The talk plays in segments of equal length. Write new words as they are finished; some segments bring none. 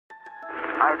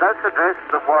I thus address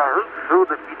the world through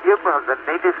the medium of the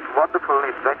latest wonderful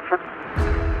invention,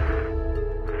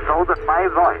 so that my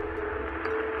voice,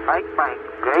 like my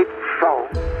great show,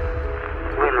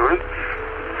 will reach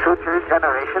future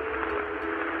generations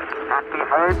and be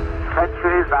heard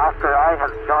centuries after I have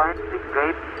joined the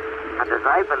great and, as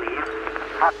I believe,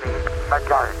 happy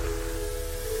majority.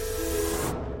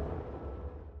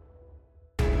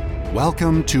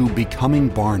 Welcome to Becoming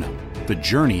Barnum, the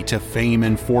journey to fame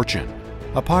and fortune,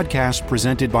 a podcast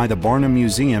presented by the Barnum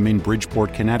Museum in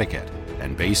Bridgeport, Connecticut,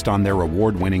 and based on their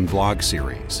award-winning blog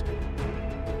series.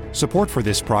 Support for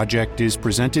this project is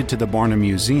presented to the Barnum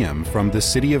Museum from the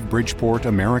City of Bridgeport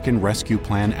American Rescue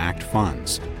Plan Act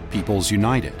funds, People's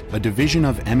United, a division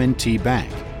of M&T Bank,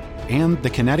 and the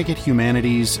Connecticut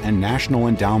Humanities and National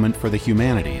Endowment for the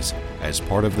Humanities as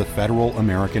part of the Federal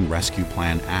American Rescue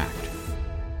Plan Act.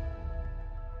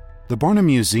 The Barnum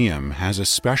Museum has a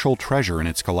special treasure in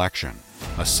its collection,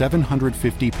 a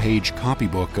 750-page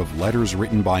copybook of letters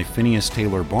written by Phineas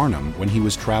Taylor Barnum when he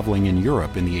was traveling in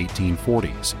Europe in the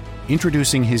 1840s,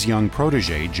 introducing his young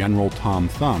protege, General Tom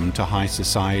Thumb, to high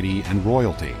society and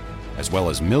royalty, as well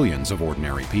as millions of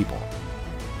ordinary people.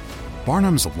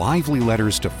 Barnum's lively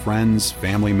letters to friends,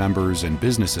 family members, and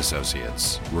business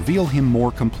associates reveal him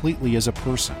more completely as a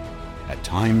person, at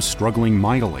times struggling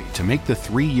mightily to make the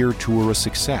 3-year tour a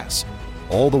success,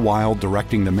 all the while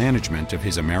directing the management of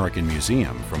his American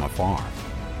Museum from afar.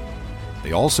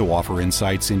 They also offer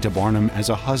insights into Barnum as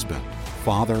a husband,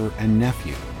 father, and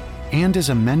nephew, and as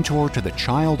a mentor to the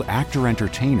child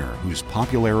actor-entertainer whose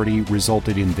popularity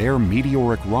resulted in their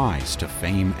meteoric rise to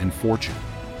fame and fortune.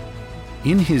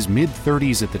 In his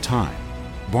mid-30s at the time,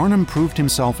 Barnum proved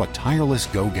himself a tireless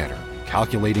go-getter,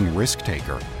 calculating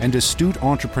risk-taker, and astute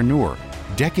entrepreneur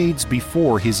decades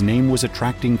before his name was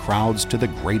attracting crowds to the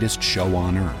greatest show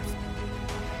on earth.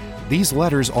 These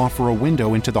letters offer a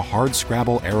window into the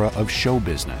hardscrabble era of show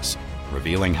business,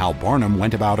 revealing how Barnum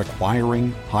went about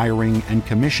acquiring, hiring, and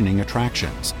commissioning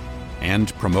attractions,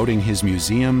 and promoting his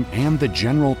museum and the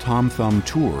General Tom Thumb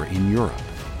tour in Europe.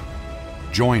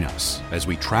 Join us as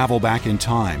we travel back in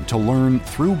time to learn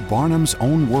through Barnum's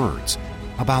own words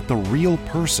about the real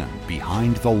person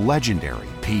behind the legendary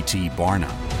P.T.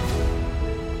 Barnum.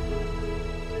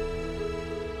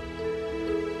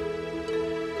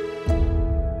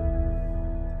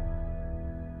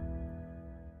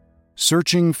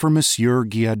 Searching for Monsieur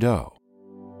Guillaudeu.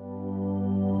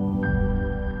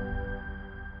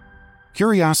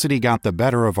 Curiosity got the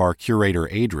better of our curator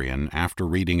Adrienne after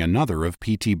reading another of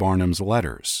P.T. Barnum's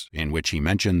letters, in which he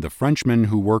mentioned the Frenchman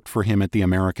who worked for him at the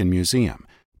American Museum,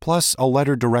 plus a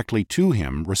letter directly to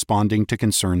him responding to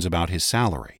concerns about his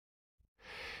salary.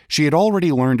 She had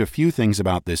already learned a few things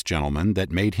about this gentleman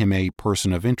that made him a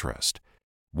person of interest.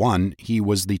 One, he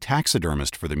was the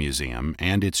taxidermist for the museum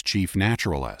and its chief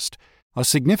naturalist, a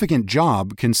significant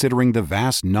job considering the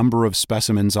vast number of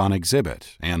specimens on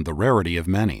exhibit and the rarity of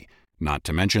many, not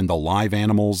to mention the live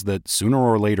animals that sooner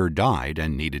or later died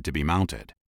and needed to be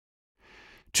mounted.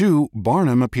 2,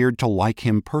 Barnum appeared to like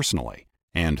him personally.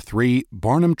 And 3,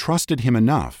 Barnum trusted him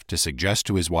enough to suggest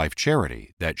to his wife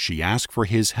Charity that she ask for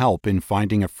his help in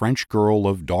finding a French girl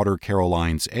of daughter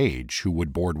Caroline's age who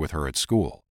would board with her at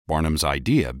school, Barnum's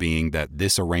idea being that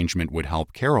this arrangement would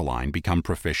help Caroline become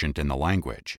proficient in the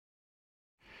language.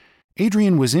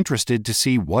 Adrienne was interested to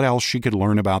see what else she could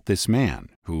learn about this man,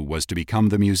 who was to become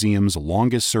the museum's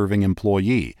longest-serving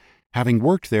employee, having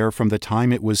worked there from the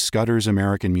time it was Scudder's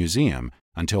American Museum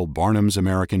until Barnum's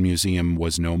American Museum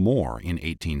was no more in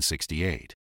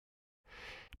 1868.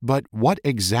 But what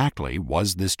exactly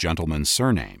was this gentleman's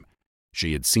surname?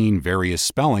 She had seen various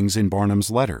spellings in Barnum's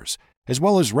letters, as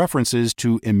well as references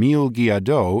to Émile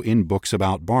Guillaudeu in books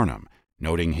about Barnum,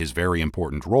 noting his very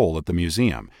important role at the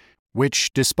museum,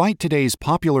 which, despite today's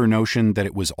popular notion that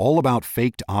it was all about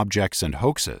faked objects and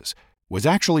hoaxes, was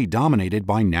actually dominated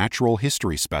by natural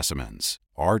history specimens,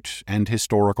 art, and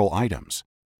historical items.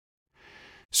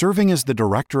 Serving as the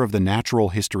director of the natural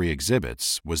history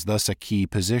exhibits was thus a key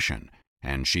position,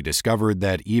 and she discovered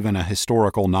that even a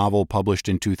historical novel published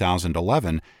in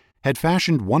 2011 had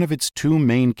fashioned one of its 2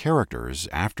 main characters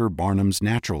after Barnum's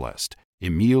naturalist,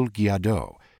 Émile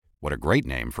Guillaudeu. What a great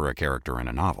name for a character in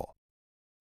a novel.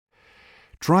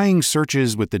 Trying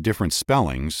searches with the different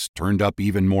spellings turned up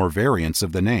even more variants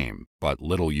of the name, but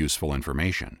little useful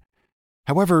information.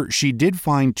 However, she did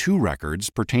find 2 records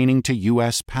pertaining to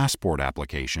U.S. passport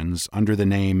applications under the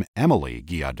name Emily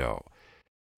Guillaudeu.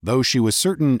 Though she was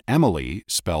certain Emily,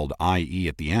 spelled I-E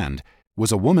at the end,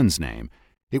 was a woman's name,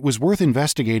 it was worth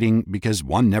investigating because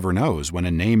one never knows when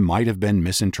a name might have been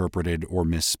misinterpreted or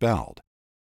misspelled.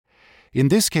 In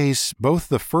this case, both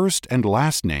the first and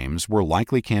last names were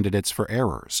likely candidates for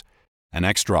errors. An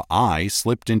extra I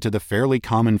slipped into the fairly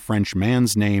common French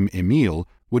man's name Émile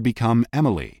would become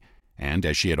Emily, and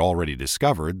as she had already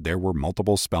discovered, there were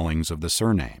multiple spellings of the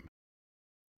surname.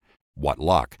 What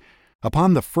luck!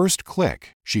 Upon the first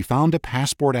click, she found a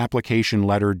passport application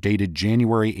letter dated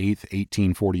January 8,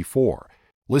 1844,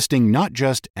 listing not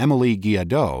just Emily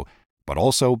Guillaudeu, but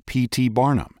also P.T.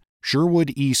 Barnum,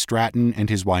 Sherwood E. Stratton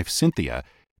and his wife Cynthia,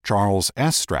 Charles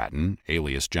S. Stratton,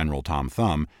 alias General Tom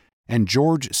Thumb, and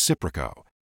George Cyprico.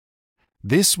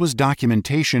 This was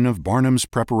documentation of Barnum's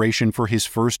preparation for his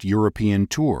first European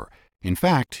tour, in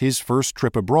fact, his first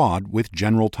trip abroad with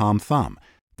General Tom Thumb,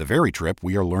 the very trip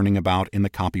we are learning about in the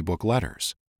copybook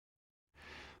letters.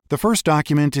 The first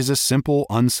document is a simple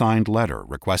unsigned letter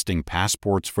requesting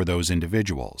passports for those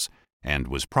individuals, and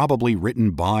was probably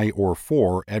written by or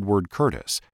for Edward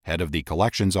Curtis, head of the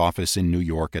collections office in New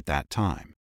York at that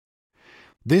time.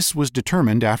 This was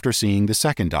determined after seeing the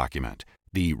second document,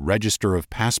 the Register of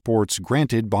Passports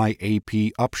granted by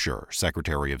A.P. Upshur,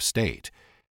 Secretary of State.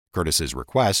 Curtis's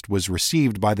request was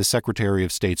received by the Secretary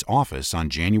of State's office on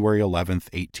January 11,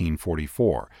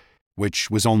 1844, which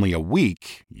was only a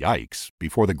week, yikes,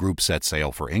 before the group set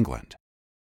sail for England.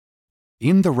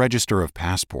 In the Register of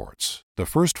Passports, the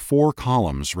first 4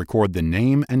 columns record the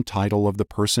name and title of the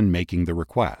person making the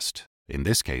request, in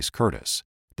this case Curtis,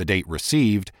 the date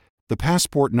received, the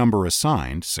passport number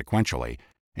assigned, sequentially,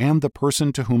 and the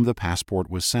person to whom the passport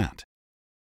was sent.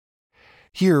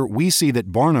 Here we see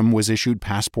that Barnum was issued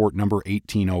passport number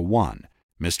 1801.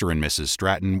 Mr. and Mrs.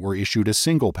 Stratton were issued a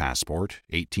single passport,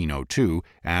 1802,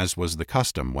 as was the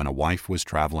custom when a wife was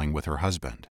traveling with her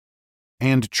husband.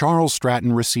 And Charles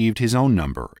Stratton received his own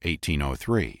number,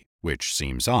 1803, which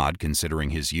seems odd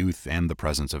considering his youth and the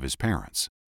presence of his parents.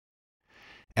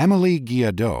 Emily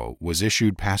Guillaudeu was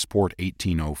issued passport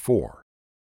 1804.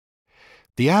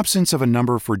 The absence of a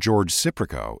number for George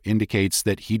Cyprico indicates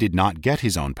that he did not get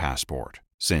his own passport,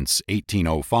 since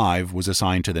 1805 was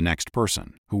assigned to the next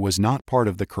person, who was not part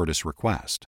of the Curtis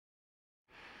request.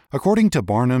 According to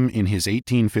Barnum in his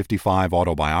 1855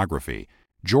 autobiography,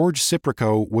 George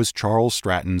Cyprico was Charles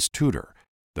Stratton's tutor,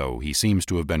 though he seems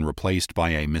to have been replaced by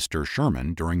a Mr.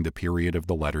 Sherman during the period of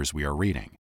the letters we are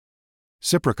reading.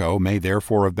 Cyprico may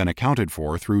therefore have been accounted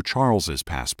for through Charles's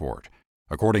passport.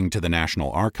 According to the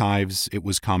National Archives, it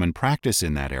was common practice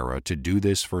in that era to do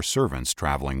this for servants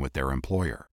traveling with their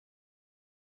employer.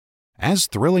 As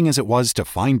thrilling as it was to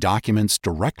find documents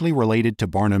directly related to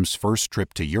Barnum's first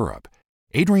trip to Europe,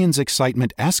 Adrienne's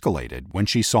excitement escalated when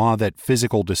she saw that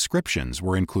physical descriptions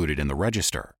were included in the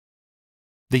register.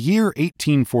 The year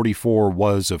 1844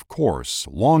 was, of course,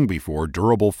 long before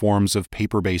durable forms of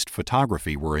paper-based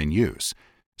photography were in use,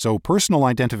 so personal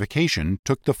identification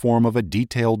took the form of a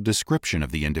detailed description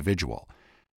of the individual.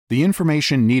 The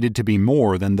information needed to be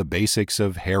more than the basics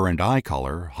of hair and eye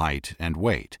color, height, and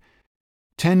weight.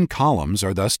 10 columns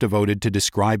are thus devoted to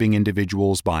describing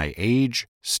individuals by age,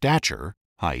 stature,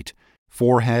 height,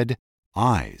 forehead,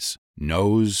 eyes,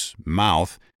 nose,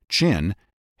 mouth, chin,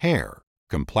 hair,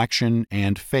 complexion,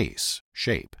 and face,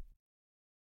 shape.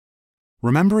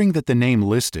 Remembering that the name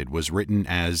listed was written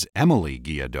as Emily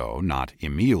Guillaudeu, not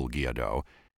Émile Guillaudeu,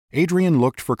 Adrienne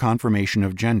looked for confirmation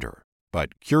of gender,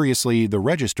 but curiously, the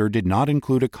register did not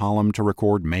include a column to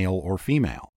record male or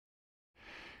female.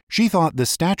 She thought the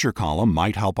stature column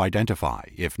might help identify,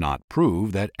 if not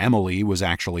prove, that Emily was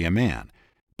actually a man,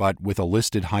 but with a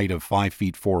listed height of 5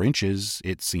 feet 4 inches,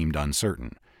 it seemed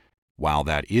uncertain. While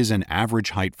that is an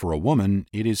average height for a woman,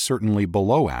 it is certainly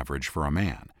below average for a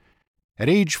man. At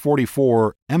age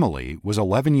 44, Emily was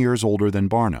 11 years older than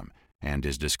Barnum and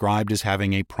is described as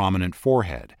having a prominent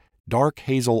forehead, dark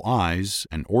hazel eyes,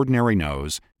 an ordinary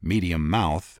nose, medium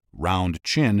mouth, round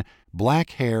chin,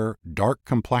 black hair, dark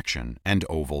complexion, and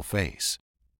oval face.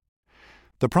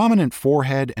 The prominent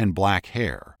forehead and black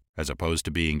hair, as opposed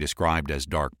to being described as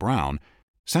dark brown,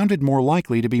 sounded more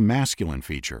likely to be masculine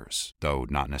features, though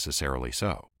not necessarily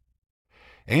so.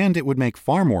 And it would make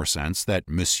far more sense that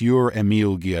Monsieur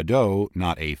Émile Guillaudeu,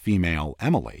 not a female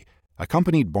Emily,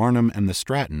 accompanied Barnum and the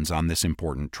Strattons on this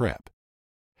important trip.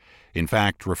 In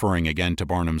fact, referring again to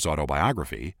Barnum's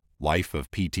autobiography, Life of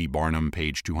P.T. Barnum,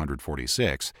 page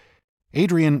 246,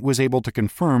 Adrienne was able to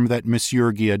confirm that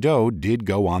Monsieur Guillaudeu did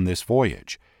go on this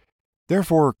voyage.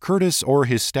 Therefore, Curtis or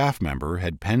his staff member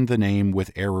had penned the name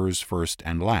with errors first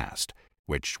and last,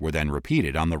 which were then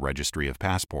repeated on the Registry of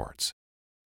Passports.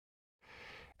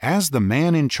 As the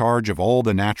man in charge of all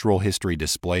the natural history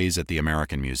displays at the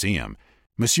American Museum,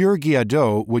 Monsieur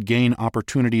Guillaudeu would gain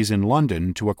opportunities in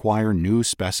London to acquire new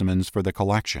specimens for the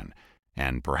collection,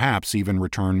 and perhaps even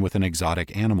return with an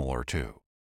exotic animal or two.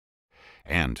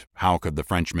 And how could the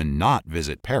Frenchman not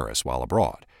visit Paris while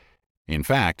abroad? In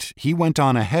fact, he went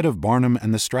on ahead of Barnum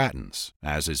and the Strattons,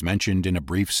 as is mentioned in a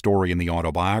brief story in the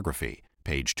autobiography,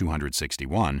 page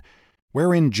 261,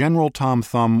 wherein General Tom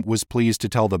Thumb was pleased to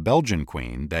tell the Belgian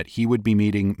queen that he would be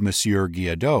meeting Monsieur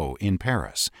Guillaudeu in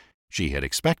Paris. She had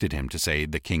expected him to say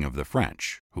the King of the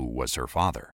French, who was her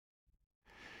father.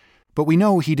 But we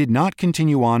know he did not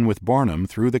continue on with Barnum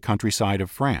through the countryside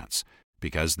of France,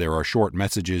 because there are short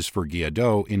messages for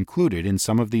Guillaudeu included in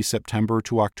some of the September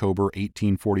to October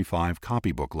 1845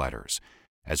 copybook letters,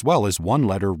 as well as one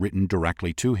letter written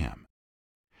directly to him.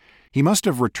 He must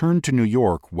have returned to New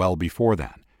York well before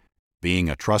then. Being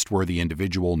a trustworthy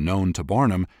individual known to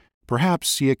Barnum,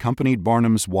 perhaps he accompanied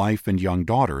Barnum's wife and young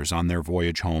daughters on their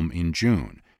voyage home in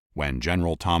June, when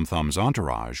General Tom Thumb's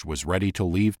entourage was ready to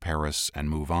leave Paris and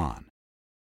move on.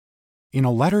 In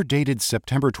a letter dated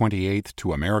September 28th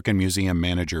to American Museum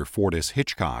manager Fortis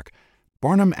Hitchcock,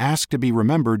 Barnum asked to be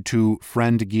remembered to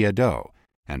friend Guillaudeu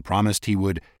and promised he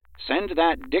would send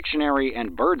that dictionary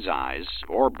and bird's eyes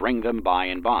or bring them by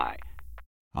and by.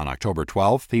 On October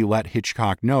 12th, he let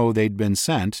Hitchcock know they'd been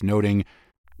sent, noting,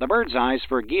 "The bird's eyes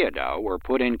for Guillaudeu were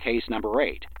put in case number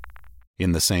 8.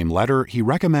 In the same letter, he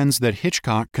recommends that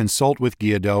Hitchcock consult with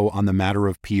Guillaudeu on the matter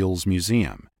of Peale's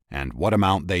museum and what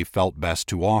amount they felt best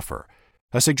to offer,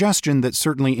 a suggestion that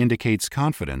certainly indicates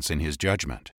confidence in his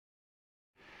judgment.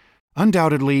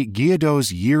 Undoubtedly,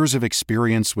 Guillaudeu's years of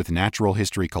experience with natural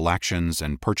history collections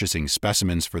and purchasing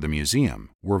specimens for the museum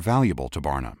were valuable to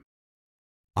Barnum.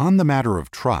 On the matter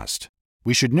of trust,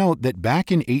 we should note that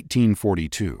back in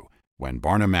 1842, when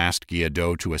Barnum asked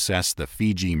Guillaudeu to assess the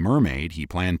Fiji mermaid he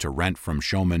planned to rent from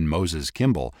showman Moses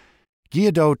Kimball,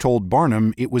 Guillaudeu told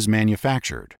Barnum it was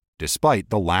manufactured, despite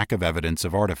the lack of evidence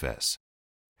of artifice.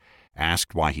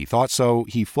 Asked why he thought so,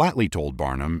 he flatly told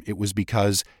Barnum it was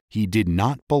because he did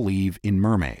not believe in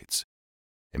mermaids.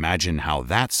 Imagine how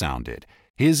that sounded,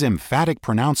 his emphatic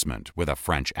pronouncement with a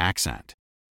French accent.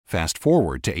 Fast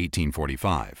forward to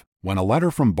 1845, when a letter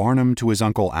from Barnum to his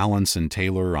uncle Alanson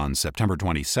Taylor on September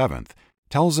 27th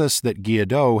tells us that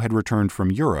Guillaudeu had returned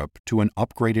from Europe to an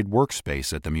upgraded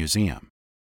workspace at the museum.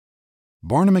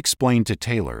 Barnum explained to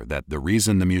Taylor that the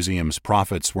reason the museum's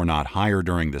profits were not higher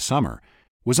during the summer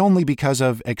was only because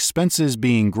of expenses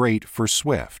being great for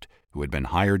Swift, who had been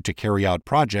hired to carry out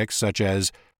projects such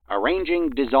as arranging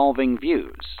dissolving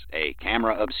views, a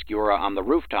camera obscura on the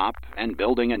rooftop, and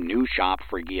building a new shop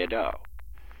for Guillaudeu.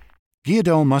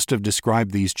 Guillaudeu must have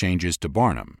described these changes to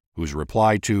Barnum, whose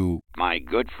reply to my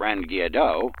good friend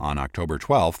Guillaudeu on October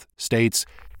 12th states,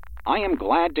 "I am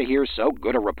glad to hear so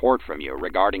good a report from you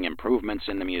regarding improvements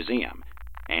in the museum,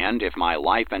 and if my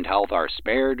life and health are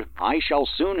spared, I shall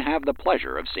soon have the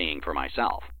pleasure of seeing for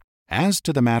myself." As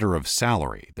to the matter of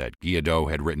salary that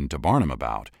Guillaudeu had written to Barnum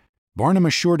about, Barnum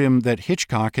assured him that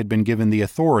Hitchcock had been given the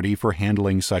authority for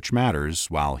handling such matters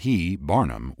while he,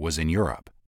 Barnum, was in Europe.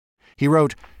 He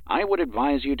wrote, "I would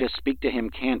advise you to speak to him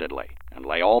candidly and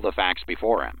lay all the facts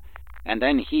before him, and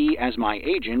then he, as my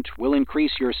agent, will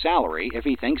increase your salary if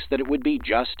he thinks that it would be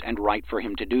just and right for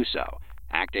him to do so,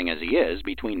 acting as he is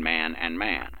between man and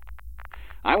man.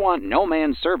 I want no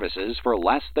man's services for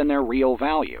less than their real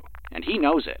value, and he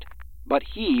knows it, but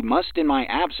he must in my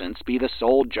absence be the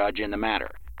sole judge in the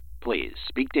matter. Please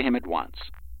speak to him at once."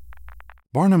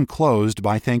 Barnum closed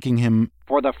by thanking him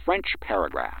for the French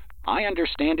paragraph. I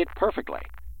understand it perfectly,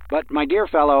 but my dear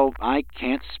fellow, I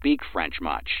can't speak French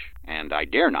much, and I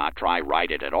dare not try write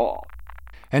it at all.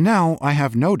 And now I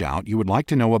have no doubt you would like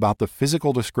to know about the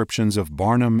physical descriptions of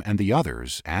Barnum and the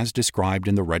others as described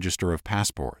in the Register of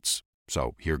Passports.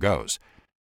 So here goes.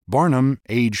 Barnum,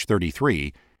 age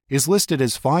 33, is listed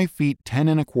as 5 feet 10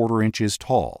 1/4 inches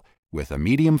tall, with a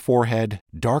medium forehead,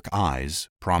 dark eyes,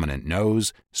 prominent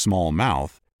nose, small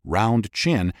mouth, round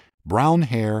chin, brown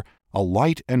hair, a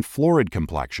light and florid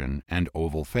complexion, and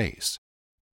oval face.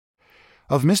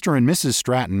 Of Mr. and Mrs.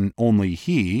 Stratton, only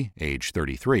he, age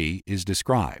 33, is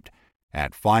described.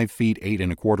 At 5 feet 8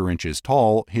 1/4 inches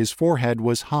tall, his forehead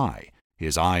was high,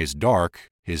 his eyes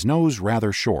dark, his nose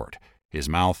rather short, his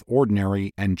mouth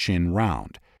ordinary and chin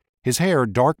round, his hair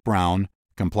dark brown,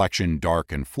 complexion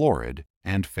dark and florid,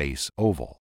 and face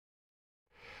oval.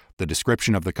 The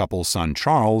description of the couple's son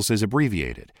Charles is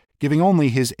abbreviated, giving only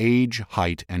his age,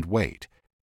 height, and weight.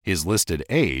 His listed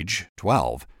age,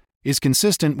 12, is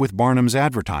consistent with Barnum's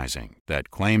advertising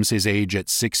that claims his age at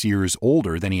 6 years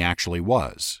older than he actually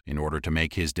was, in order to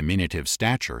make his diminutive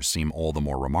stature seem all the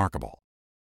more remarkable.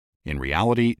 In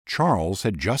reality, Charles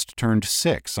had just turned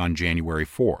 6 on January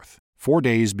 4th, 4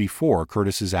 days before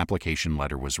Curtis's application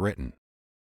letter was written.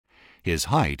 His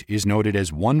height is noted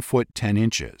as 1 foot 10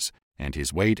 inches, and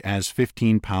his weight as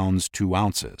 15 pounds 2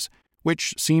 ounces,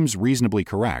 which seems reasonably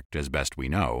correct, as best we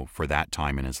know, for that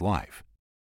time in his life.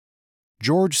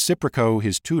 George Cyprico,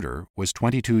 his tutor, was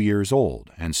 22 years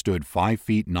old and stood 5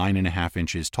 feet 9.5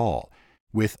 inches tall,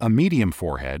 with a medium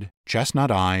forehead, chestnut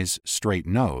eyes, straight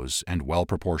nose, and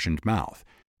well-proportioned mouth,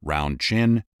 round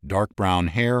chin, dark brown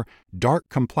hair, dark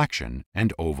complexion,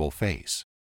 and oval face.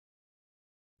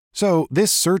 So,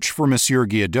 this search for Monsieur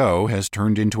Guillaudeu has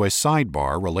turned into a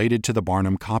sidebar related to the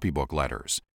Barnum copybook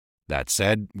letters. That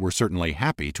said, we're certainly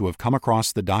happy to have come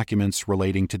across the documents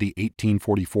relating to the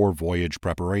 1844 voyage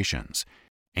preparations.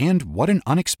 And what an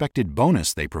unexpected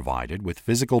bonus they provided with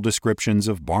physical descriptions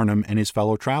of Barnum and his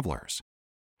fellow travelers.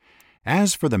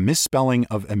 As for the misspelling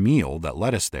of Emile that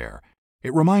led us there,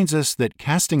 it reminds us that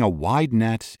casting a wide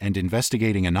net and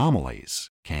investigating anomalies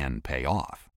can pay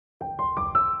off.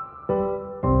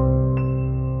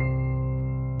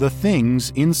 The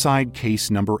things inside case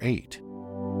number 8.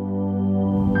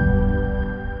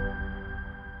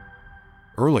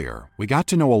 Earlier, we got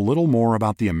to know a little more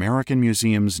about the American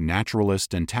Museum's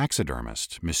naturalist and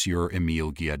taxidermist, Monsieur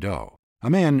Emile Guillaudeu, a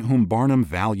man whom Barnum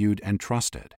valued and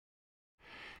trusted.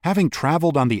 Having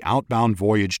traveled on the outbound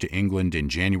voyage to England in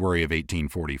January of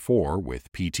 1844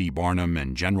 with P.T. Barnum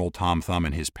and General Tom Thumb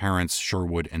and his parents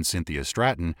Sherwood and Cynthia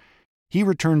Stratton, he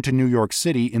returned to New York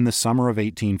City in the summer of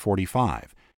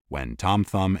 1845, when Tom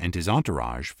Thumb and his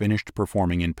entourage finished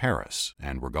performing in Paris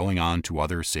and were going on to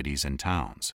other cities and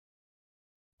towns.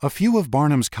 A few of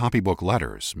Barnum's copybook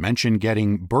letters mention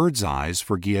getting bird's eyes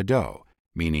for Guillaudeu,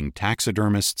 meaning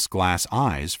taxidermist's glass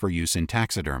eyes for use in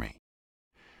taxidermy.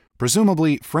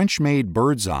 Presumably, French-made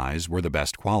bird's eyes were the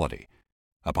best quality.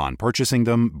 Upon purchasing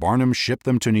them, Barnum shipped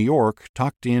them to New York,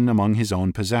 tucked in among his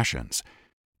own possessions.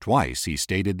 Twice he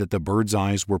stated that the bird's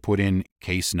eyes were put in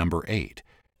case number 8,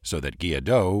 so that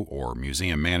Guillaudeu, or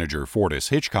museum manager Fortis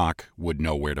Hitchcock, would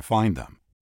know where to find them.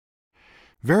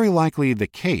 Very likely the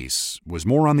case was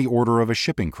more on the order of a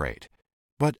shipping crate,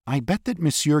 but I bet that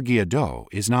Monsieur Guillaudeu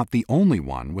is not the only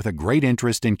one with a great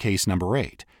interest in case number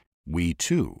 8. We,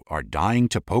 too, are dying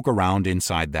to poke around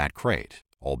inside that crate,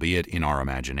 albeit in our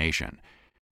imagination.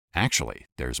 Actually,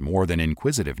 there's more than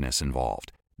inquisitiveness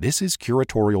involved. This is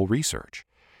curatorial research.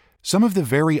 Some of the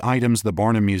very items the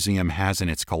Barnum Museum has in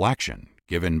its collection,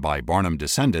 given by Barnum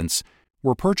descendants,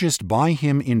 were purchased by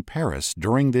him in Paris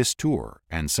during this tour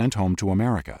and sent home to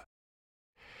America.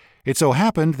 It so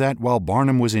happened that while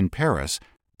Barnum was in Paris,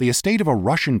 the estate of a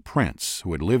Russian prince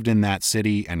who had lived in that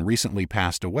city and recently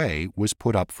passed away was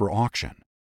put up for auction.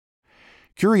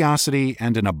 Curiosity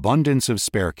and an abundance of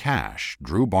spare cash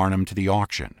drew Barnum to the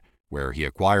auction, where he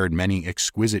acquired many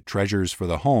exquisite treasures for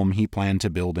the home he planned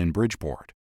to build in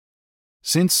Bridgeport.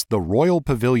 Since the Royal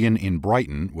Pavilion in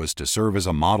Brighton was to serve as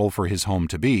a model for his home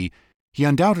to be, he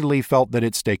undoubtedly felt that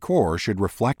its decor should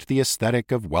reflect the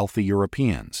aesthetic of wealthy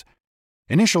Europeans.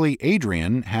 Initially,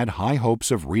 Adrienne had high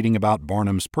hopes of reading about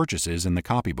Barnum's purchases in the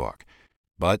copybook,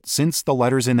 but since the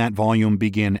letters in that volume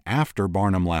begin after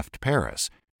Barnum left Paris,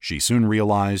 she soon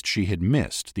realized she had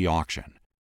missed the auction.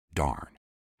 Darn.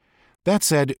 That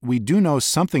said, we do know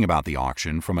something about the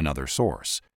auction from another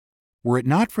source. Were it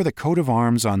not for the coat of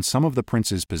arms on some of the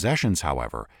prince's possessions,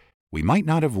 however, we might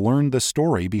not have learned the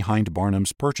story behind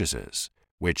Barnum's purchases,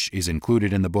 which is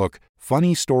included in the book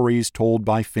Funny Stories Told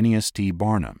by Phineas T.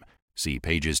 Barnum. See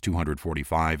pages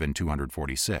 245 and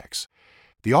 246.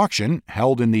 The auction,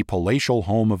 held in the palatial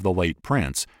home of the late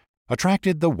prince,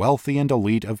 attracted the wealthy and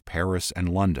elite of Paris and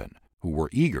London, who were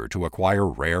eager to acquire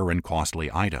rare and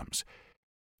costly items.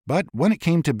 But when it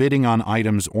came to bidding on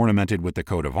items ornamented with the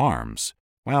coat of arms,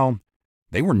 well,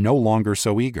 they were no longer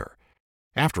so eager.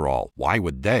 After all, why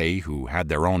would they, who had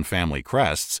their own family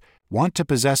crests, want to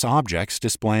possess objects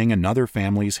displaying another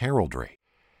family's heraldry?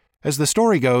 As the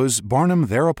story goes, Barnum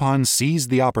thereupon seized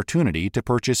the opportunity to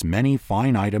purchase many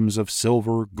fine items of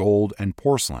silver, gold, and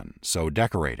porcelain so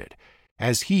decorated,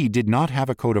 as he did not have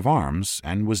a coat of arms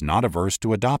and was not averse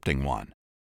to adopting one.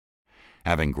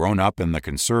 Having grown up in the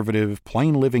conservative,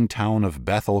 plain-living town of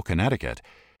Bethel, Connecticut,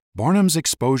 Barnum's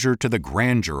exposure to the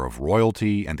grandeur of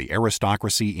royalty and the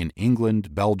aristocracy in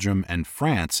England, Belgium, and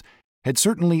France had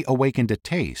certainly awakened a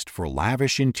taste for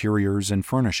lavish interiors and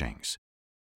furnishings.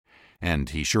 And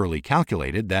he surely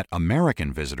calculated that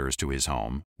American visitors to his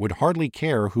home would hardly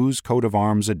care whose coat of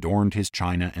arms adorned his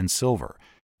china and silver,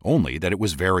 only that it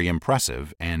was very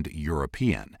impressive and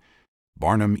European.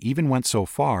 Barnum even went so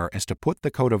far as to put the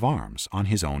coat of arms on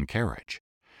his own carriage.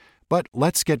 But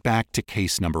let's get back to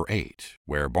case number 8,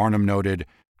 where Barnum noted,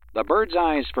 "The bird's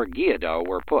eyes for Guillaudeu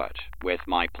were put with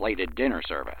my plated dinner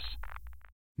service."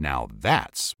 Now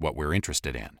that's what we're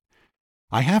interested in.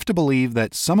 I have to believe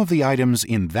that some of the items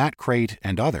in that crate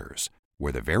and others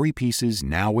were the very pieces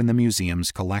now in the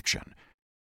museum's collection.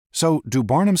 So, do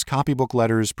Barnum's copybook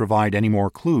letters provide any more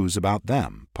clues about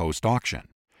them post-auction?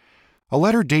 A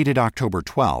letter dated October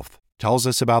 12th tells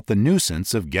us about the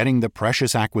nuisance of getting the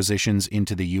precious acquisitions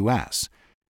into the U.S.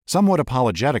 Somewhat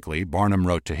apologetically, Barnum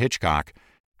wrote to Hitchcock,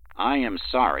 "I am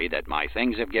sorry that my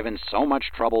things have given so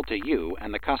much trouble to you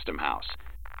and the Custom House.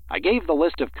 I gave the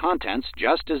list of contents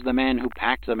just as the man who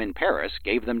packed them in Paris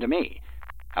gave them to me.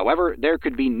 However, there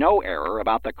could be no error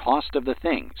about the cost of the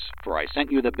things, for I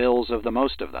sent you the bills of the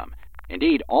most of them,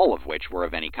 indeed all of which were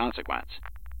of any consequence.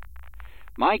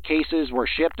 My cases were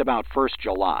shipped about 1st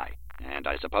July, and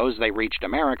I suppose they reached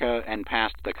America and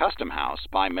passed the Custom House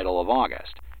by middle of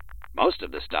August. Most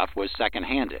of the stuff was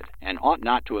second-handed and ought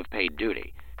not to have paid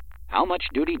duty. How much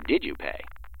duty did you pay?"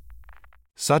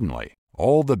 Suddenly,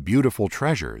 all the beautiful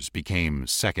treasures became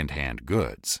second-hand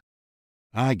goods.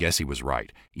 I guess he was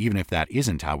right, even if that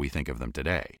isn't how we think of them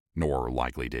today, nor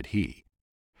likely did he.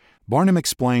 Barnum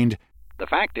explained, "The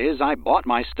fact is, I bought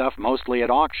my stuff mostly at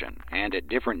auction and at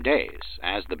different days,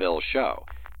 as the bills show.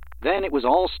 Then it was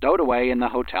all stowed away in the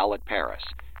hotel at Paris.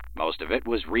 Most of it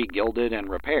was re-gilded and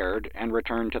repaired and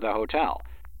returned to the hotel.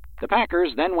 The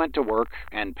packers then went to work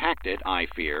and packed it, I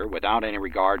fear, without any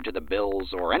regard to the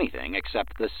bills or anything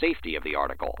except the safety of the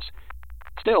articles.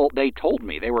 Still, they told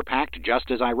me they were packed just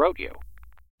as I wrote you."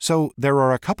 So there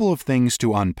are a couple of things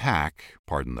to unpack,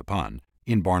 pardon the pun,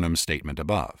 in Barnum's statement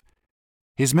above.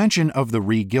 His mention of the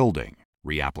re-gilding,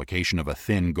 reapplication of a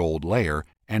thin gold layer,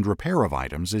 and repair of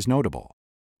items is notable.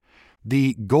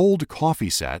 The gold coffee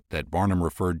set that Barnum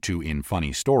referred to in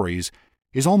Funny Stories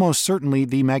is almost certainly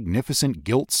the magnificent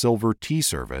gilt-silver tea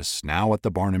service now at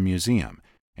the Barnum Museum,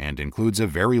 and includes a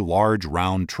very large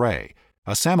round tray,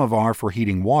 a samovar for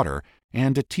heating water,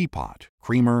 and a teapot,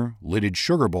 creamer, lidded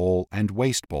sugar bowl, and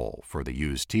waste bowl for the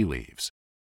used tea leaves.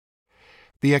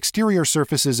 The exterior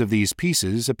surfaces of these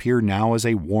pieces appear now as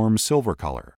a warm silver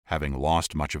color, having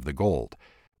lost much of the gold,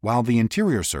 while the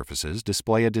interior surfaces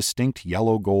display a distinct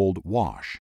yellow-gold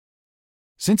wash.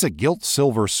 Since a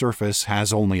gilt-silver surface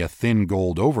has only a thin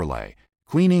gold overlay,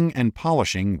 cleaning and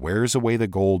polishing wears away the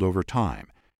gold over time,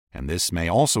 and this may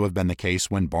also have been the case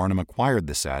when Barnum acquired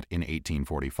the set in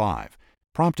 1845,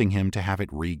 prompting him to have it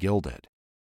re-gilded.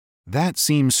 That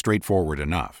seems straightforward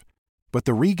enough, but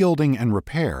the re-gilding and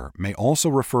repair may also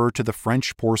refer to the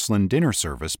French porcelain dinner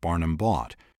service Barnum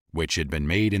bought, which had been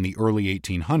made in the early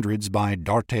 1800s by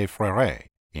Darté Frères,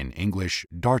 in English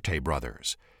Darté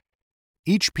Brothers.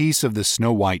 Each piece of the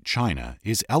snow-white china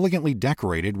is elegantly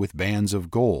decorated with bands of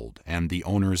gold and the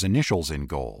owner's initials in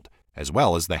gold, as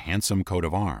well as the handsome coat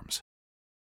of arms.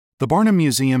 The Barnum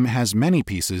Museum has many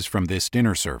pieces from this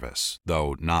dinner service,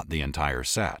 though not the entire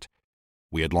set.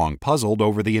 We had long puzzled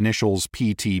over the initials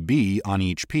PTB on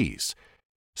each piece.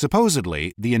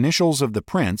 Supposedly, the initials of the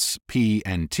prince, P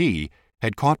and T,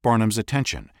 had caught Barnum's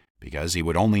attention, because he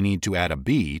would only need to add a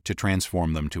B to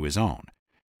transform them to his own.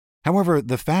 However,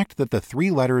 the fact that the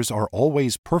three letters are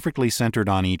always perfectly centered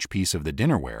on each piece of the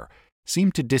dinnerware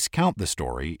seemed to discount the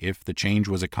story if the change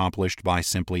was accomplished by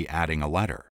simply adding a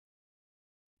letter.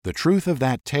 The truth of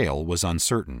that tale was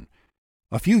uncertain.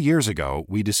 A few years ago,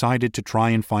 we decided to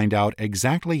try and find out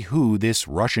exactly who this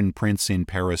Russian prince in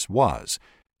Paris was,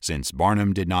 since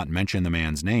Barnum did not mention the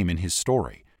man's name in his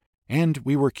story, and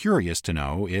we were curious to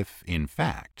know if, in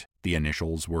fact, the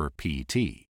initials were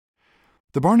P.T.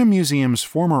 The Barnum Museum's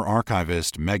former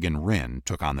archivist Megan Rinn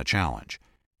took on the challenge.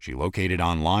 She located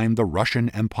online the Russian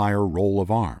Empire Roll of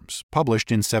Arms,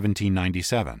 published in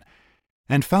 1797,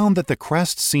 and found that the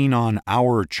crest seen on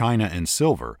our china and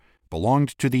silver belonged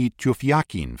to the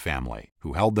Tufyakin family,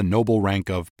 who held the noble rank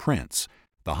of prince,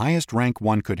 the highest rank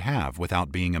one could have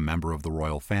without being a member of the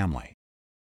royal family.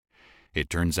 It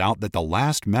turns out that the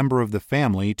last member of the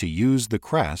family to use the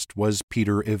crest was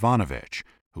Peter Ivanovich,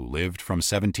 who lived from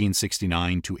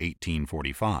 1769 to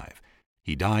 1845.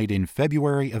 He died in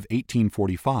February of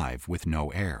 1845 with no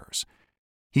heirs.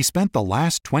 He spent the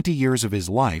last 20 years of his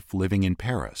life living in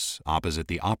Paris, opposite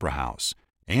the Opera House,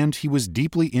 and he was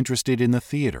deeply interested in the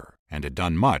theater and had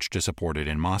done much to support it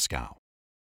in Moscow.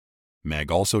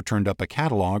 Meg also turned up a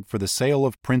catalog for the sale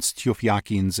of Prince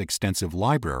Tufyakin's extensive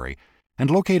library and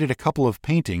located a couple of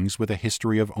paintings with a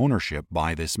history of ownership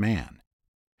by this man.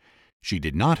 She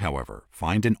did not, however,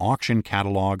 find an auction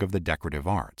catalog of the decorative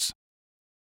arts.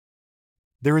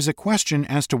 There is a question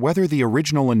as to whether the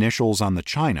original initials on the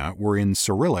china were in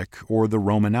Cyrillic or the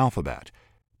Roman alphabet,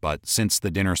 but since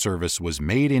the dinner service was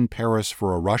made in Paris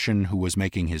for a Russian who was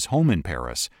making his home in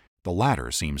Paris, the latter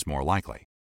seems more likely.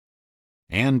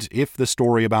 And if the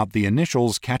story about the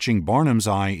initials catching Barnum's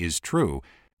eye is true,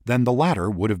 then the latter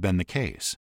would have been the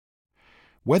case.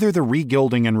 Whether the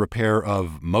regilding and repair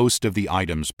of most of the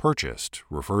items purchased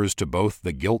refers to both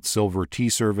the gilt silver tea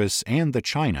service and the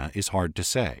china is hard to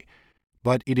say,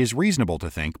 but it is reasonable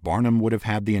to think Barnum would have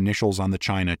had the initials on the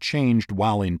china changed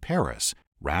while in Paris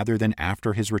rather than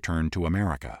after his return to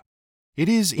America. It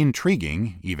is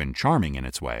intriguing, even charming in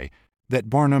its way, that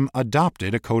Barnum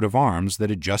adopted a coat of arms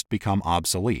that had just become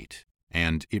obsolete,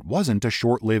 and it wasn't a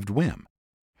short-lived whim.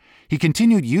 He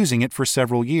continued using it for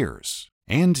several years,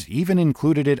 and even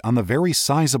included it on the very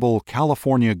sizable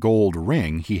California gold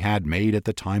ring he had made at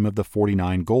the time of the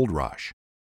 '49 gold rush.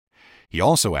 He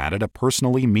also added a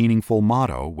personally meaningful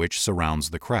motto which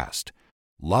surrounds the crest: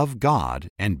 "Love God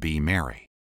and be merry."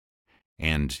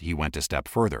 And he went a step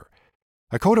further.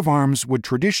 A coat of arms would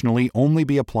traditionally only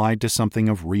be applied to something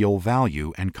of real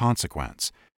value and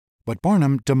consequence, but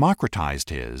Barnum democratized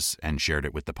his and shared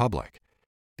it with the public.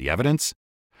 The evidence?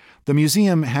 The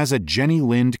museum has a Jenny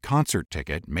Lind concert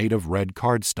ticket made of red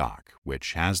cardstock,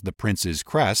 which has the prince's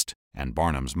crest and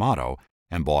Barnum's motto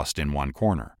embossed in one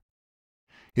corner.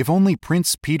 If only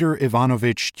Prince Peter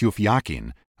Ivanovich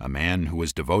Tufyakin, a man who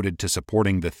was devoted to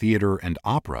supporting the theater and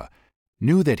opera,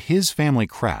 knew that his family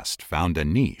crest found a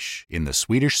niche in the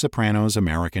Swedish soprano's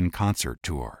American concert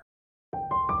tour.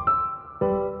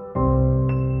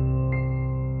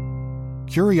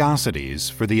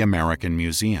 Curiosities for the American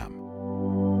Museum.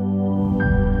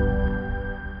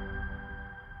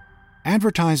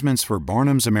 Advertisements for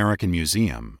Barnum's American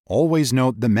Museum always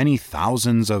note the many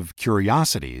thousands of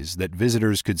curiosities that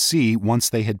visitors could see once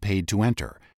they had paid to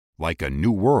enter, like a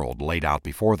new world laid out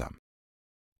before them.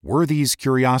 Were these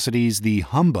curiosities the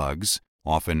humbugs,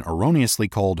 often erroneously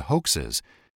called hoaxes,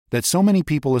 that so many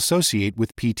people associate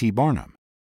with P.T. Barnum?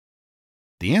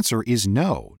 The answer is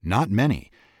no, not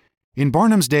many. In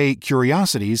Barnum's day,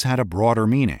 curiosities had a broader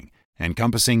meaning,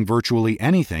 encompassing virtually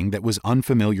anything that was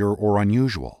unfamiliar or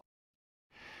unusual.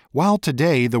 While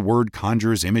today the word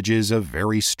conjures images of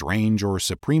very strange or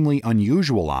supremely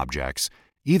unusual objects,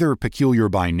 either peculiar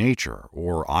by nature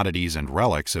or oddities and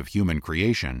relics of human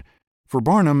creation, for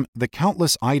Barnum, the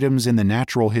countless items in the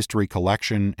natural history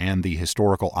collection and the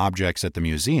historical objects at the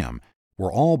museum were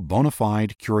all bona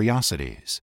fide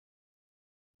curiosities.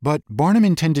 But Barnum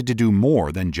intended to do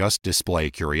more than just display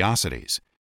curiosities.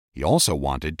 He also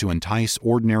wanted to entice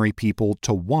ordinary people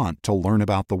to want to learn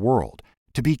about the world,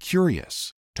 to be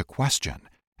curious, to question,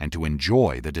 and to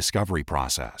enjoy the discovery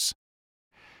process.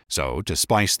 So, to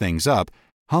spice things up,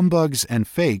 humbugs and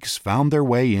fakes found their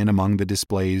way in among the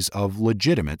displays of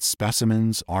legitimate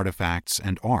specimens, artifacts,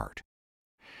 and art.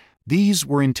 These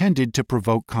were intended to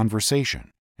provoke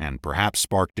conversation and perhaps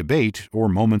spark debate or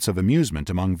moments of amusement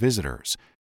among visitors.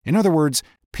 In other words,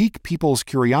 pique people's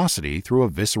curiosity through a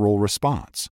visceral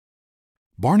response.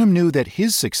 Barnum knew that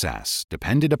his success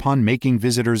depended upon making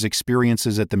visitors'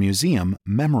 experiences at the museum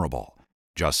memorable,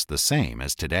 just the same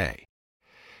as today.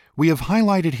 We have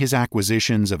highlighted his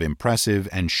acquisitions of impressive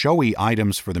and showy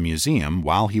items for the museum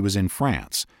while he was in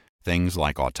France, things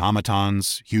like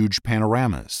automatons, huge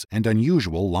panoramas, and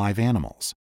unusual live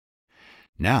animals.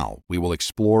 Now we will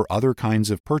explore other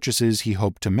kinds of purchases he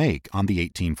hoped to make on the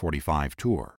 1845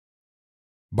 tour.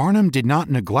 Barnum did not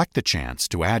neglect the chance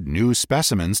to add new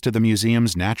specimens to the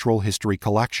museum's natural history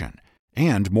collection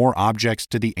and more objects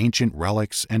to the ancient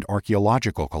relics and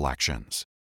archaeological collections.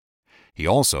 He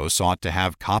also sought to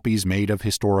have copies made of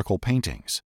historical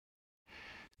paintings.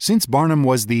 Since Barnum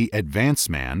was the advance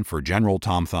man for General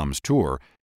Tom Thumb's tour,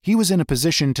 he was in a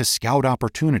position to scout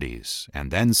opportunities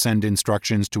and then send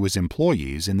instructions to his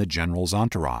employees in the general's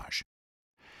entourage.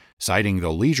 Citing the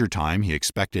leisure time he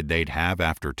expected they'd have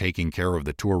after taking care of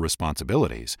the tour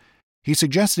responsibilities, he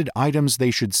suggested items they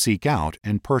should seek out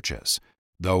and purchase,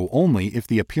 though only if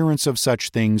the appearance of such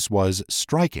things was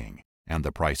striking and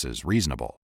the prices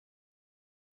reasonable.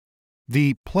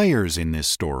 The players in this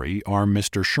story are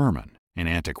Mr. Sherman, an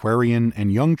antiquarian,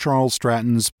 and young Charles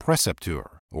Stratton's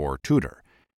precepteur, or tutor,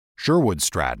 Sherwood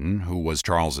Stratton, who was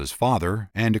Charles's father,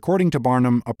 and according to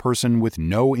Barnum, a person with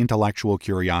no intellectual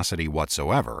curiosity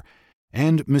whatsoever,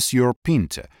 and Monsieur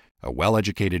Pinte, a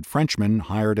well-educated Frenchman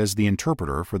hired as the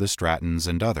interpreter for the Strattons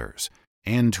and others,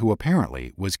 and who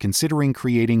apparently was considering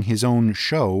creating his own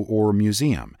show or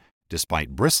museum,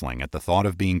 despite bristling at the thought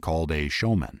of being called a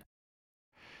showman.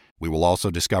 We will also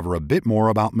discover a bit more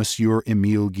about Monsieur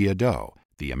Émile Guillaudeu,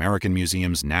 the American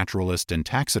Museum's naturalist and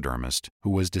taxidermist who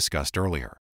was discussed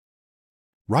earlier.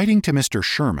 Writing to Mr.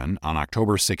 Sherman on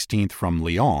October 16th from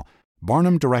Lyon,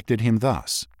 Barnum directed him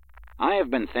thus: I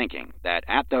have been thinking that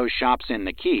at those shops in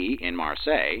the quay in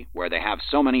Marseille, where they have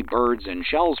so many birds and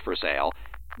shells for sale,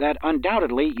 that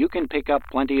undoubtedly you can pick up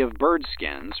plenty of bird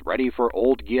skins ready for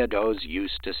old Guillaudeu's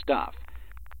use to stuff.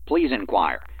 Please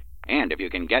inquire, and if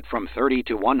you can get from 30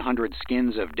 to 100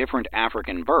 skins of different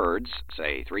African birds,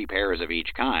 say 3 pairs of each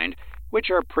kind,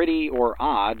 which are pretty or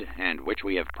odd, and which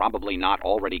we have probably not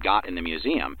already got in the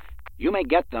museum, you may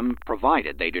get them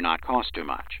provided they do not cost too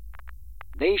much.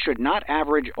 They should not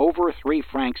average over 3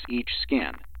 francs each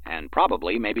skin, and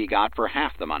probably may be got for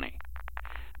half the money.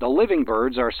 The living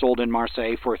birds are sold in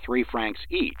Marseille for 3 francs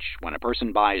each when a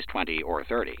person buys 20 or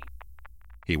 30.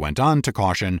 He went on to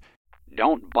caution,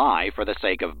 Don't buy for the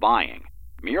sake of buying.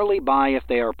 Merely buy if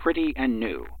they are pretty and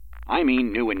new. I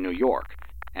mean new in New York.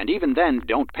 And even then,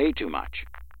 don't pay too much.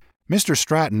 Mr.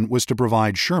 Stratton was to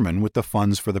provide Sherman with the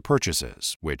funds for the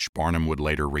purchases, which Barnum would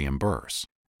later reimburse.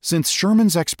 Since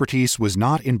Sherman's expertise was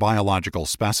not in biological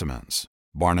specimens,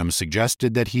 Barnum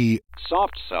suggested that he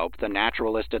soft-soap the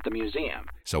naturalist at the museum,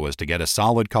 so as to get a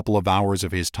solid couple of hours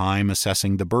of his time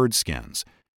assessing the bird skins,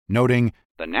 noting,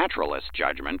 the naturalist's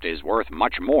judgment is worth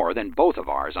much more than both of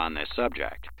ours on this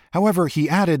subject. However, he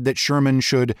added that Sherman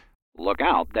should look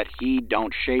out that he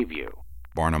don't shave you.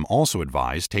 Barnum also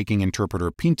advised taking interpreter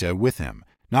Pinta with him,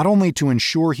 not only to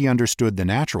ensure he understood the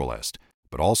naturalist,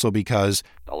 but also because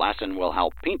the lesson will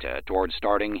help Pinta toward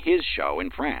starting his show in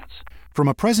France. From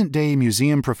a present-day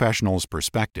museum professional's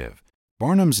perspective,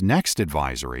 Barnum's next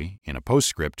advisory, in a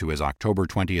postscript to his October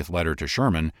 20th letter to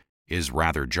Sherman, is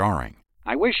rather jarring.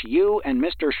 I wish you and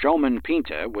Mr. Showman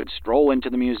Pinta would stroll into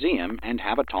the museum and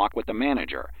have a talk with the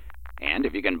manager. And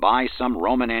if you can buy some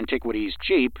Roman antiquities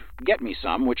cheap, get me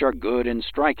some which are good and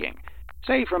striking,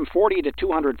 say from 40 to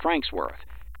 200 francs worth.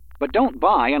 But don't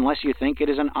buy unless you think it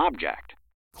is an object.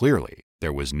 Clearly,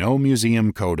 there was no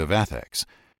museum code of ethics.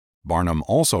 Barnum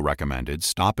also recommended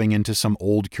stopping into some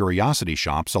old curiosity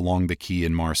shops along the quay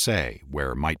in Marseille,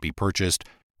 where might be purchased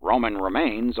Roman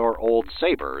remains or old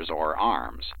sabers or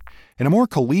arms. In a more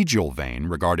collegial vein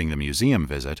regarding the museum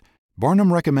visit,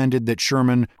 Barnum recommended that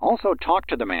Sherman also talk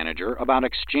to the manager about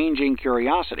exchanging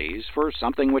curiosities for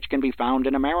something which can be found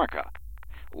in America.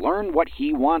 Learn what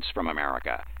he wants from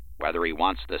America, whether he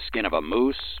wants the skin of a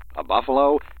moose, a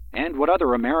buffalo, and what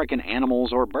other American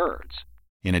animals or birds.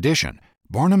 In addition,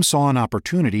 Barnum saw an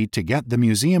opportunity to get the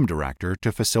museum director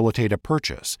to facilitate a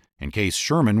purchase in case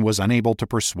Sherman was unable to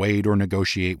persuade or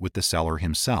negotiate with the seller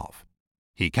himself.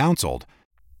 He counseled,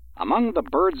 among the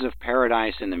birds of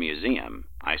paradise in the museum,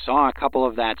 I saw a couple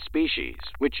of that species,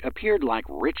 which appeared like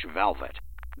rich velvet.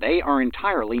 They are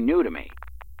entirely new to me.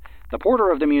 The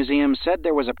porter of the museum said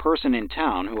there was a person in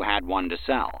town who had one to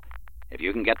sell. If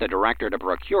you can get the director to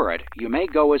procure it, you may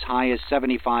go as high as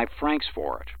 75 francs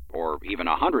for it, or even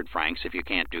 100 francs if you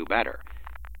can't do better.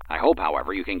 I hope,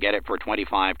 however, you can get it for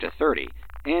 25 to 30,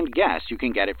 and guess you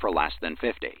can get it for less than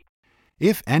 50.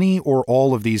 If any or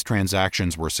all of these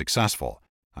transactions were successful,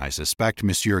 I suspect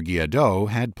Monsieur Guillaudeu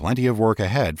had plenty of work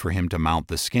ahead for him to mount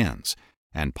the skins,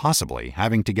 and possibly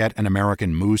having to get an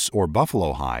American moose or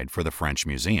buffalo hide for the French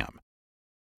Museum.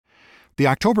 The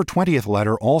October 20th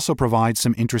letter also provides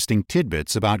some interesting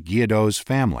tidbits about Guillaudeu's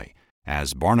family,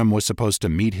 as Barnum was supposed to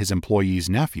meet his employee's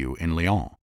nephew in Lyon.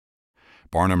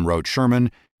 Barnum wrote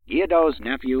Sherman, Guillaudeu's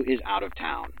nephew is out of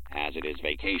town, as it is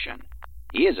vacation.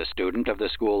 He is a student of the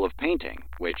School of Painting,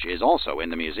 which is also in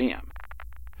the museum.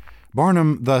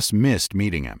 Barnum thus missed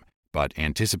meeting him, but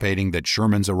anticipating that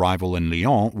Sherman's arrival in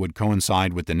Lyon would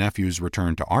coincide with the nephew's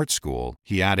return to art school,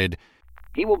 he added,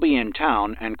 he will be in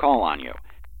town and call on you.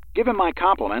 Give him my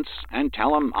compliments and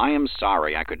tell him I am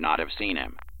sorry I could not have seen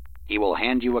him. He will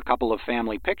hand you a couple of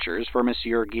family pictures for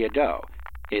Monsieur Guillaudeu.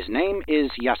 His name is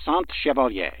Hyacinthe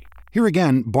Chevalier. Here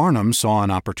again, Barnum saw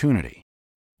an opportunity.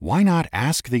 Why not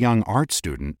ask the young art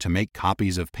student to make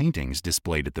copies of paintings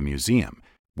displayed at the museum,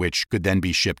 which could then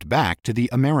be shipped back to the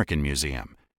American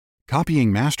Museum?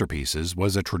 Copying masterpieces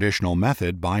was a traditional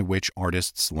method by which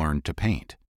artists learned to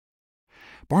paint.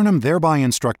 Barnum thereby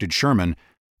instructed Sherman,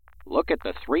 look at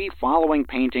the 3 following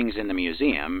paintings in the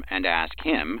museum and ask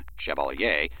him,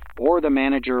 Chevalier, or the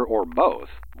manager or both,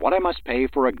 what I must pay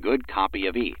for a good copy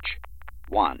of each.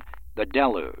 1. The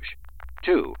Deluge.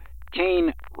 2.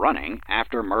 Cain running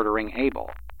after murdering Abel.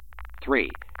 3.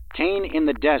 Cain in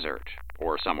the desert,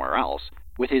 or somewhere else,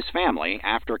 with his family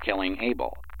after killing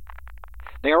Abel.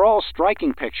 They are all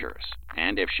striking pictures,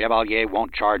 and if Chevalier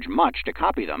won't charge much to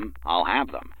copy them, I'll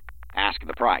have them. Ask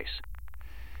the price.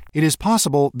 It is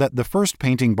possible that the first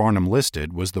painting Barnum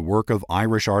listed was the work of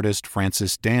Irish artist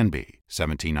Francis Danby,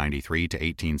 1793 to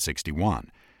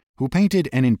 1861, who painted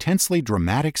an intensely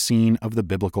dramatic scene of the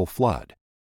biblical flood.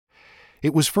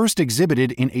 It was first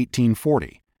exhibited in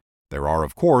 1840. There are,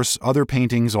 of course, other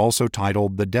paintings also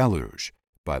titled The Deluge,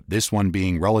 but this one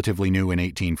being relatively new in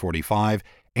 1845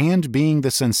 and being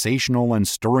the sensational and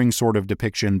stirring sort of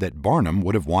depiction that Barnum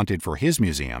would have wanted for his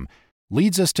museum,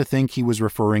 leads us to think he was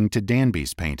referring to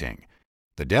Danby's painting.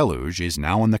 The Deluge is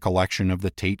now in the collection of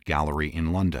the Tate Gallery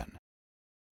in London.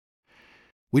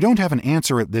 We don't have an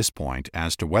answer at this point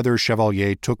as to whether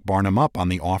Chevalier took Barnum up on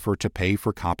the offer to pay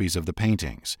for copies of the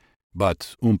paintings,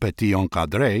 but un petit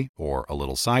encadré, or a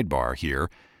little sidebar here,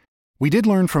 we did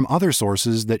learn from other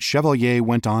sources that Chevalier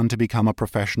went on to become a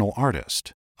professional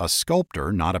artist, a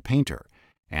sculptor, not a painter,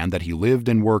 and that he lived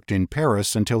and worked in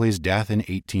Paris until his death in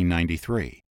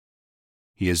 1893.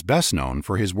 He is best known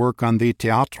for his work on the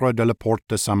Théâtre de la Porte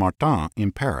de Saint-Martin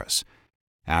in Paris.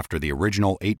 After the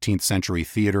original 18th-century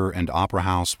theater and opera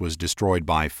house was destroyed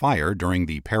by fire during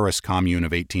the Paris Commune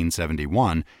of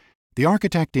 1871, the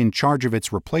architect in charge of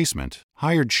its replacement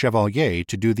hired Chevalier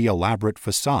to do the elaborate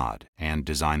facade and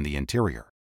design the interior.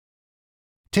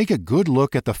 Take a good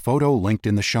look at the photo linked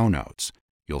in the show notes.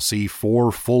 You'll see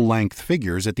 4 full-length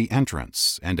figures at the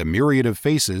entrance and a myriad of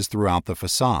faces throughout the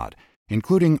facade,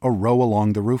 including a row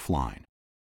along the roofline.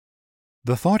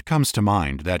 The thought comes to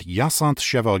mind that Hyacinthe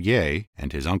Chevalier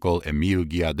and his uncle Émile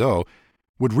Guillaudeu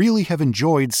would really have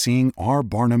enjoyed seeing our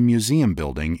Barnum Museum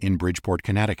building in Bridgeport,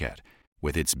 Connecticut,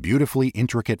 with its beautifully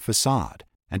intricate facade,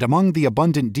 and among the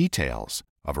abundant details,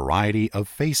 a variety of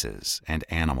faces and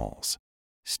animals.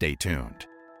 Stay tuned.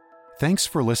 Thanks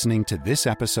for listening to this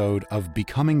episode of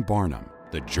Becoming Barnum,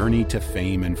 The Journey to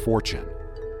Fame and Fortune.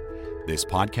 This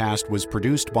podcast was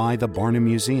produced by the Barnum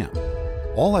Museum.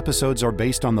 All episodes are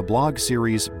based on the blog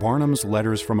series Barnum's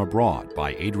Letters from Abroad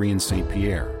by Adrienne St.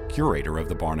 Pierre, curator of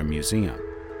the Barnum Museum.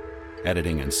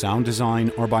 Editing and sound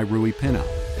design are by Rui Pino,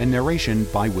 and narration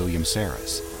by William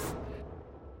Saris.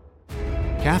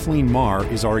 Kathleen Marr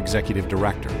is our executive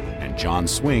director, and John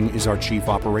Swing is our chief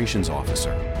operations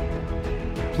officer.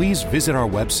 Please visit our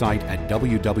website at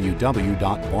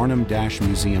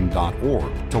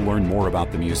www.barnum-museum.org to learn more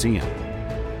about the museum.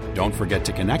 Don't forget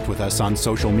to connect with us on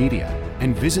social media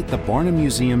and visit the Barnum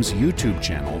Museum's YouTube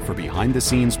channel for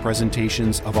behind-the-scenes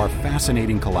presentations of our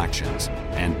fascinating collections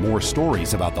and more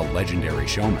stories about the legendary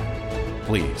showman.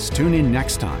 Please tune in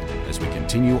next time as we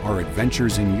continue our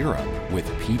adventures in Europe with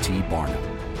P.T. Barnum.